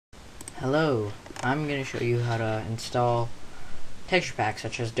Hello, I'm going to show you how to install texture packs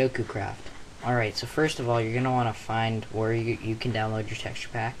such as DokuCraft. Alright, so first of all, you're going to want to find where you can download your texture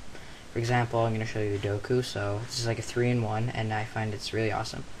pack. For example, I'm going to show you Doku, so this is like a 3-in-1, and I find it's really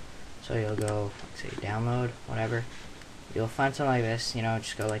awesome. So you'll go, say, download, whatever. You'll find something like this,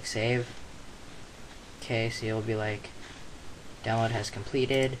 just go like save. Okay, so you'll be like, download has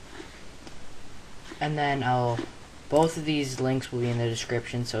completed. And then both of these links will be in the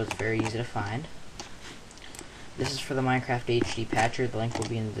description, so it's very easy to find. This is for the Minecraft HD Patcher. The link will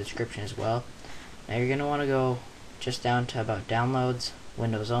be in the description as well. Now you're going to want to go just down to about downloads,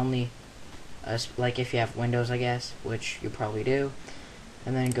 Windows only, like if you have Windows, I guess, which you probably do.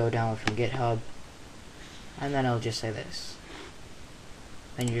 And then go download from GitHub, and then it'll just say this.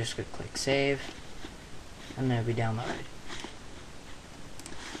 Then you just click save, and then it'll be downloaded.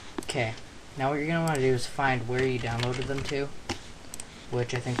 Okay. Now what you're going to want to do is find where you downloaded them to,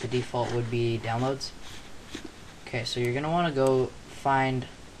 which I think the default would be downloads. Okay, so you're going to want to go find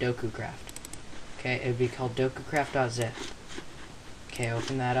DokuCraft. Okay, it would be called dokucraft.zip. Okay,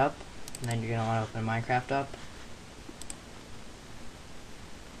 open that up, and then you're going to want to open Minecraft up.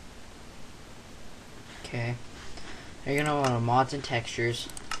 Okay, now you're going to want to mods and textures,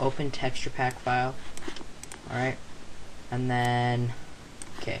 open texture pack file, alright, and then,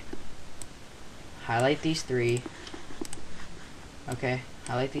 okay. Highlight these three. Okay,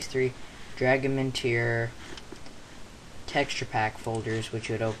 highlight these three. Drag them into your texture pack folders, which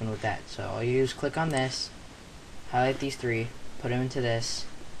you would open with that. So all you do is click on this, highlight these three, put them into this.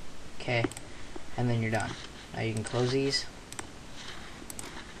 Okay, and then you're done. Now you can close these.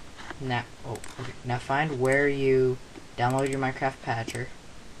 Now, now find where you download your Minecraft Patcher.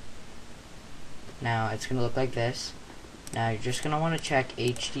 Now it's gonna look like this. Now you're just going to want to check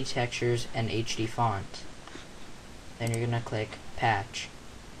HD textures and HD font. Then you're going to click patch.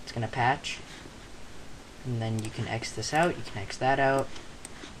 It's going to patch. And then you can X this out, you can X that out.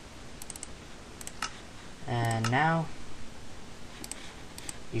 And now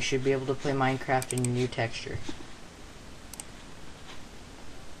you should be able to play Minecraft in your new texture.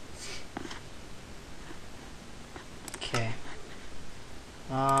 Okay.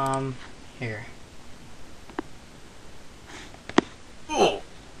 Here.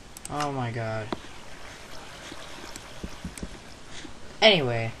 Oh my god.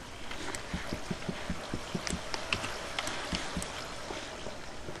 Anyway.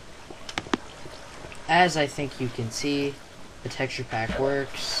 As I think you can see, the texture pack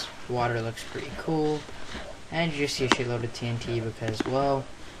works, water looks pretty cool, and you just see a shitload of TNT because, well,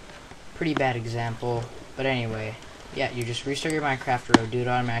 pretty bad example. But anyway, yeah, you just restart your Minecraft road, do it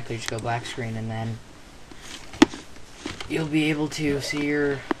automatically, just go black screen, and then you'll be able to see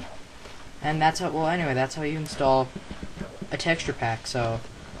your... And that's how, well, anyway, that's how you install a texture pack. So,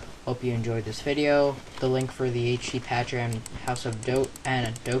 hope you enjoyed this video. The link for the HD Patcher and House of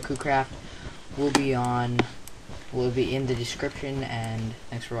DokuCraft will be in the description, and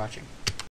thanks for watching.